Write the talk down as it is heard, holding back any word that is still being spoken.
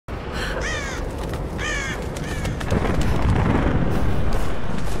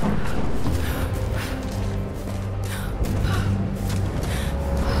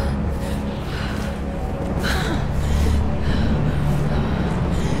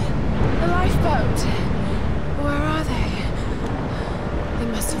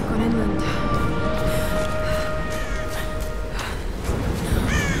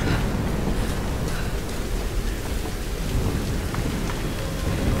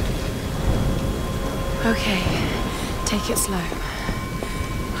Okay, take it slow.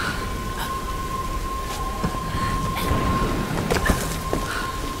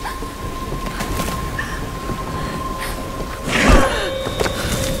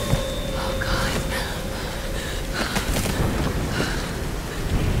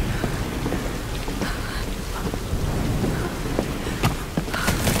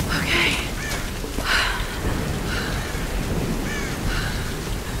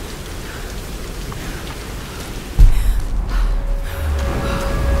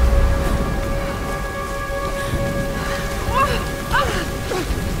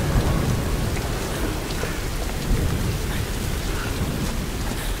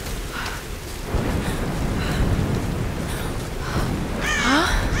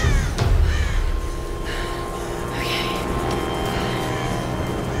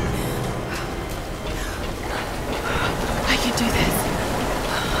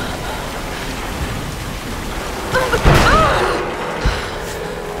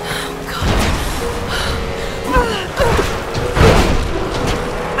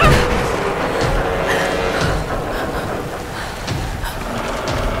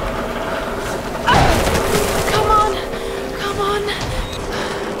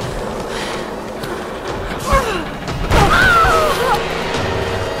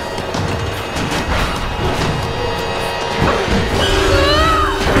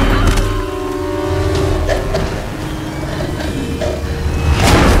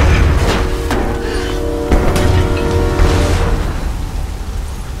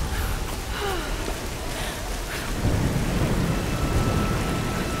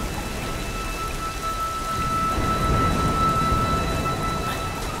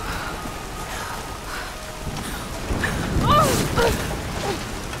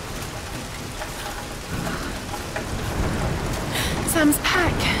 Sam's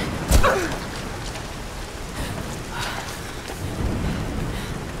pack.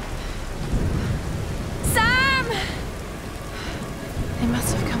 Sam! They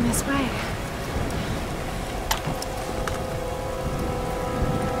must have come this way.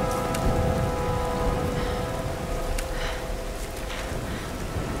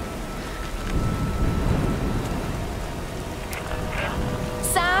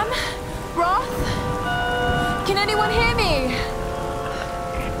 Sam? Roth? Can anyone hear me?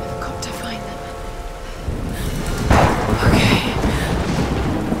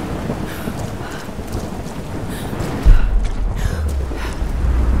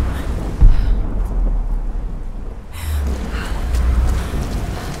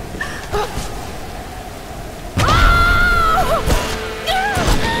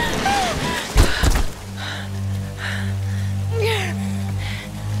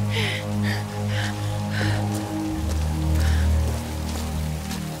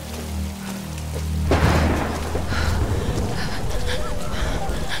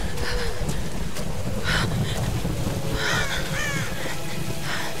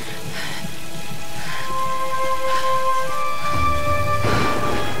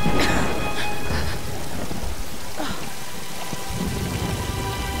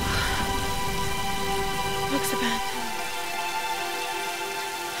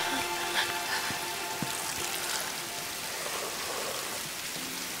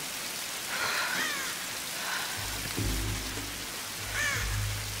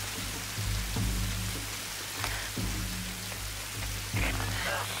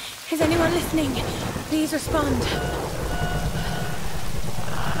 Is anyone listening? Please respond.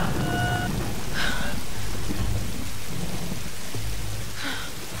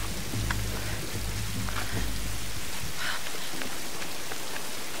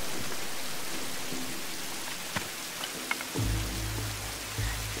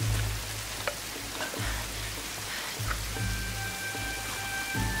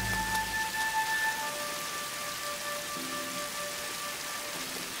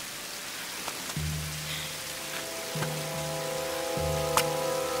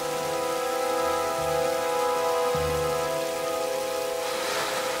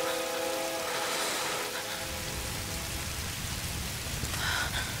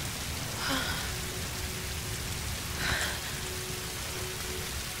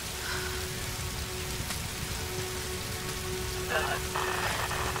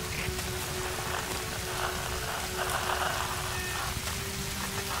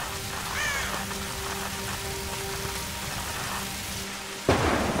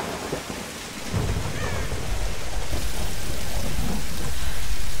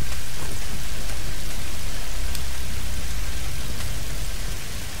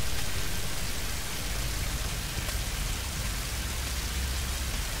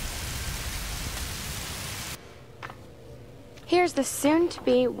 Here's the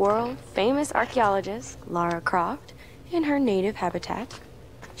soon-to-be world-famous archaeologist, Lara Croft, in her native habitat.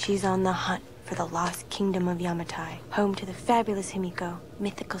 She's on the hunt for the lost kingdom of Yamatai, home to the fabulous Himiko,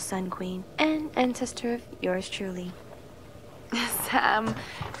 mythical Sun Queen, and ancestor of yours truly. Sam,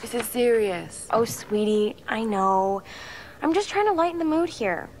 this is serious. Oh, sweetie, I know. I'm just trying to lighten the mood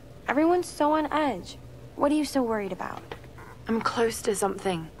here. Everyone's so on edge. What are you so worried about? I'm close to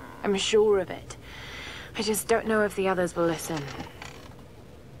something. I'm sure of it. I just don't know if the others will listen.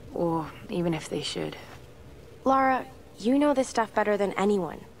 Or even if they should. Lara, you know this stuff better than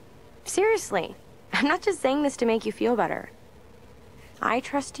anyone. Seriously, I'm not just saying this to make you feel better. I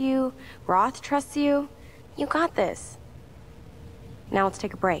trust you, Roth trusts you. You got this. Now let's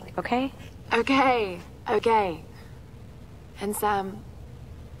take a break, okay? Okay. And Sam,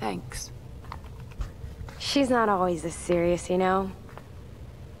 thanks. She's not always this serious, you know?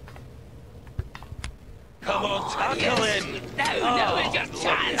 Come on, tackle him! No, it's your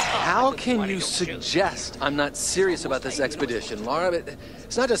chance! How can you suggest I'm not serious about this expedition, Lara?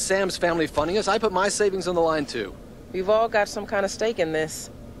 It's not just Sam's family funding us. I put my savings on the line, too. We've all got some kind of stake in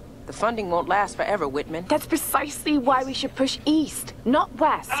this. The funding won't last forever, Whitman. That's precisely why we should push east, not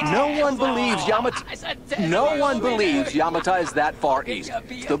west. No one believes Yamatai is that far east.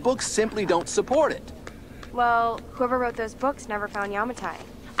 The books simply don't support it. Well, whoever wrote those books never found Yamatai.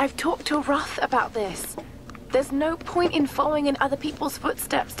 I've talked to Roth about this. There's no point in following in other people's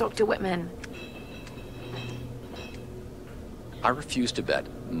footsteps, Dr. Whitman. I refuse to bet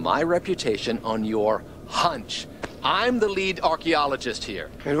my reputation on your hunch. I'm the lead archaeologist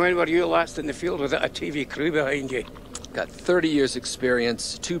here. And when were you last in the field without a TV crew behind you? Got 30 years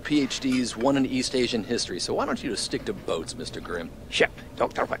experience, 2 PhDs, 1 in East Asian history, so why don't you just stick to boats, Mr. Grimm? Ship,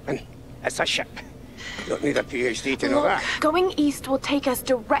 Dr. Whitman. It's a ship. You don't need a PhD to know that. Going east will take us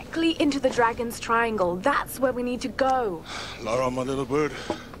directly into the Dragon's Triangle. That's where we need to go. Lara, my little bird.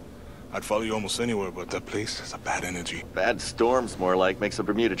 I'd follow you almost anywhere, but that place has a bad energy. Bad storms, more like. Makes the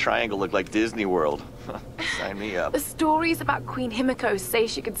Bermuda Triangle look like Disney World. Sign me up. The stories about Queen Himiko say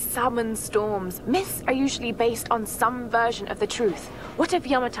she could summon storms. Myths are usually based on some version of the truth. What if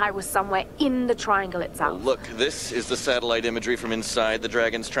Yamatai was somewhere in the triangle itself? Well, look, this is the satellite imagery from inside the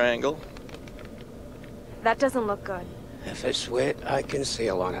Dragon's Triangle. That doesn't look good. If it's wet, I can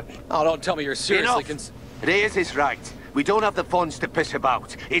sail on it. Oh, don't tell me you're seriously Reyes is right. We don't have the funds to piss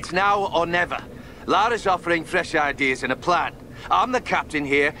about. It's now or never. Lara's offering fresh ideas and a plan. I'm the captain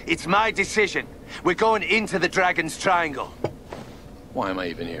here. It's my decision. We're going into the Dragon's Triangle. Why am I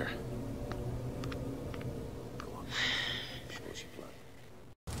even here?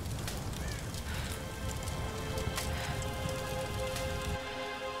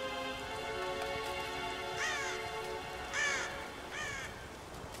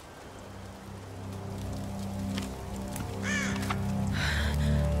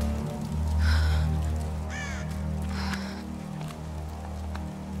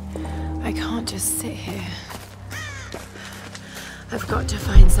 I can't just sit here. I've got to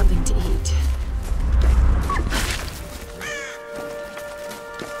find something to eat.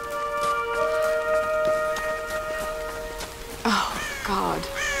 Oh, God.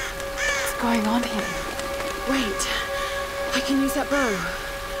 What's going on here? Wait. I can use that bow.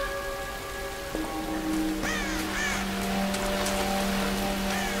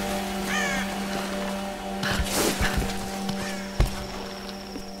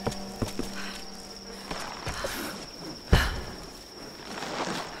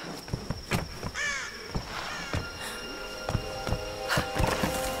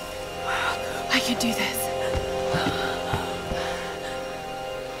 I can do this.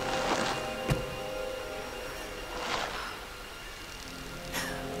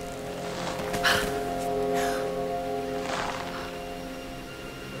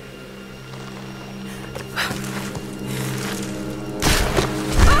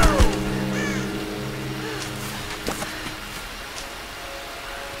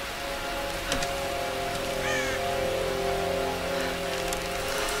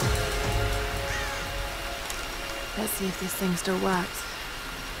 Let's see if this thing still works.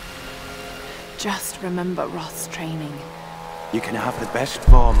 Just remember Roth's training. You can have the best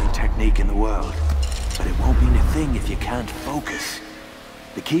form and technique in the world, but it won't mean a thing if you can't focus.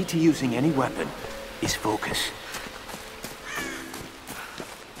 The key to using any weapon is focus.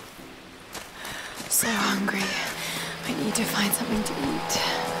 So hungry. I need to find something to eat.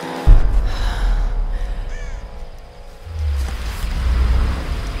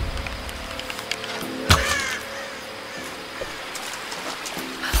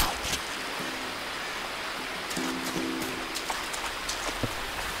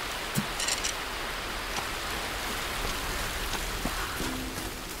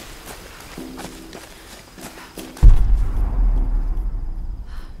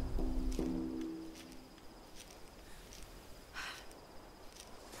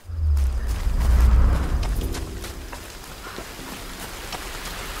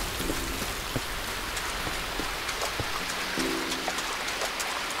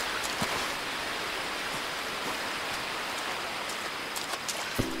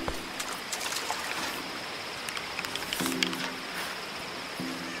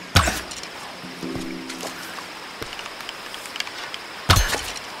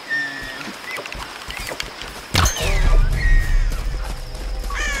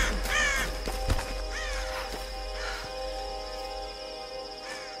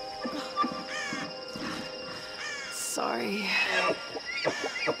 sorry.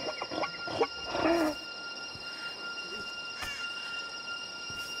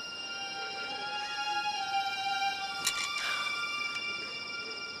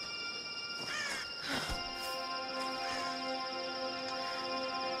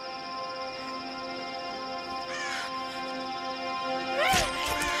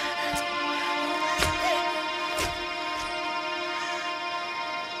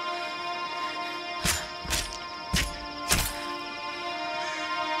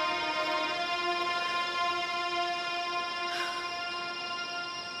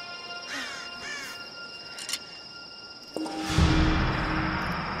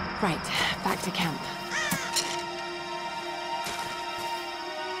 Right, back to camp.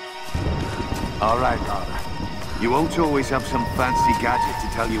 All right, Lara. You won't always have some fancy gadget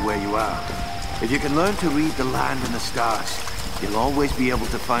to tell you where you are. If you can learn to read the land and the stars, you'll always be able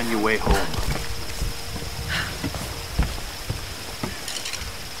to find your way home.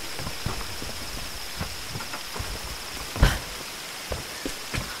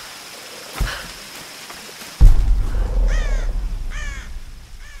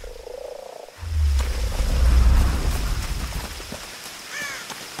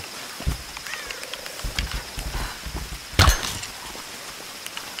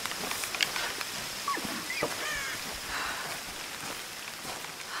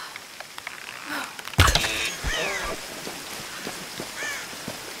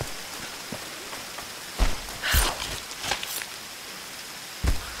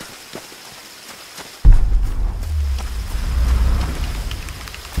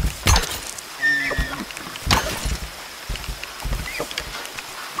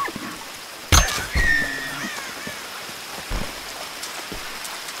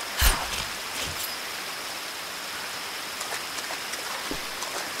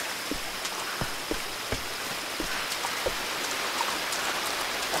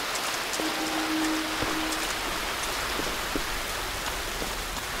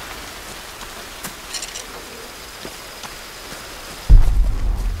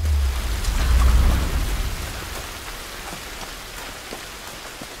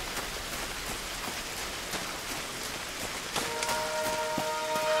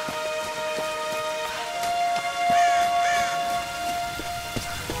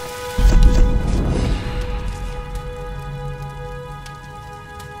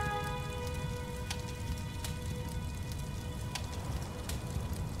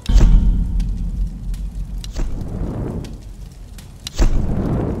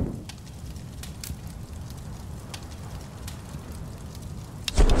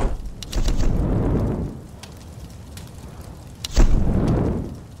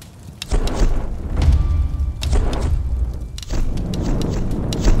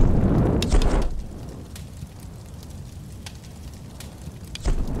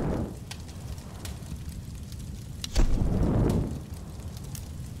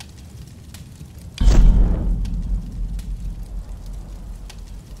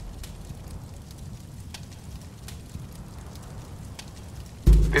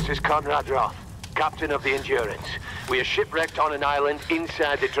 This is Conrad Roth, captain of the Endurance. We are shipwrecked on an island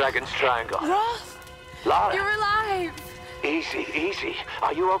inside the Dragon's Triangle. Roth! Lara! You're alive! Easy, easy.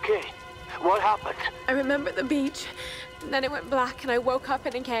 Are you okay? What happened? I remember the beach, and then it went black and I woke up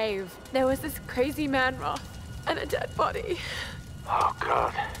in a cave. There was this crazy man, Roth, and a dead body. Oh,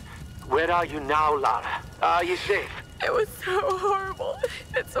 God. Where are you now, Lara? Are you safe? It was so horrible.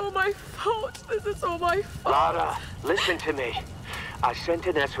 It's all my fault. This is all my fault. Lara, listen to me. I sent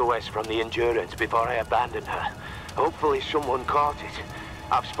an SOS from the Endurance before I abandoned her. Hopefully someone caught it.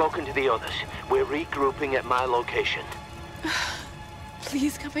 I've spoken to the others. We're regrouping at my location.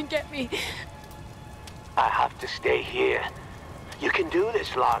 Please come and get me. I have to stay here. You can do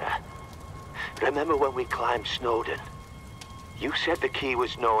this, Lara. Remember when we climbed Snowden? You said the key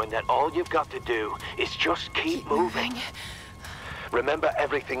was knowing that all you've got to do is just keep moving. Remember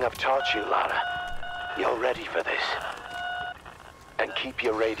everything I've taught you, Lara. You're ready for this. And keep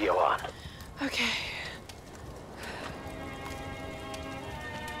your radio on. Okay.